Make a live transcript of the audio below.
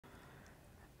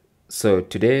So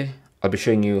today I'll be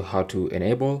showing you how to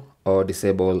enable or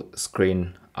disable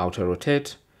screen auto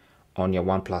rotate on your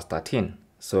OnePlus 13.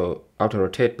 So auto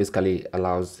rotate basically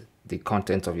allows the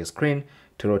contents of your screen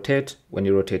to rotate when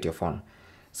you rotate your phone.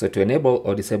 So to enable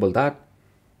or disable that,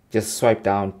 just swipe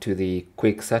down to the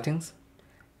quick settings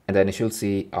and then you should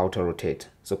see auto rotate.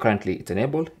 So currently it's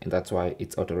enabled and that's why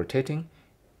it's auto rotating.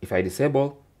 If I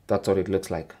disable, that's what it looks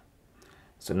like.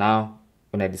 So now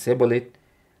when I disable it,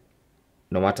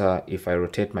 no matter if I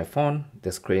rotate my phone,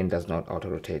 the screen does not auto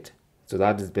rotate. So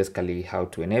that is basically how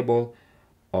to enable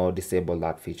or disable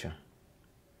that feature.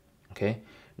 Okay,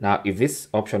 now if this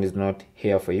option is not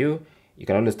here for you, you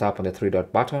can always tap on the three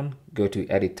dot button, go to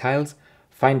edit tiles,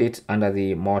 find it under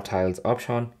the more tiles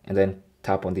option, and then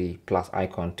tap on the plus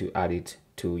icon to add it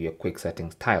to your quick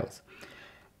settings tiles.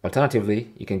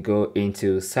 Alternatively, you can go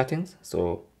into settings.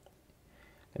 So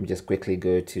let me just quickly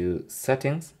go to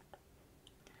settings.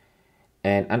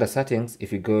 And under settings,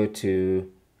 if you go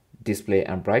to display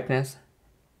and brightness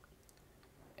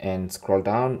and scroll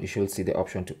down, you should see the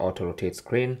option to auto rotate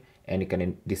screen, and you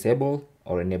can disable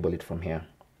or enable it from here.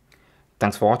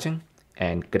 Thanks for watching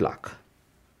and good luck.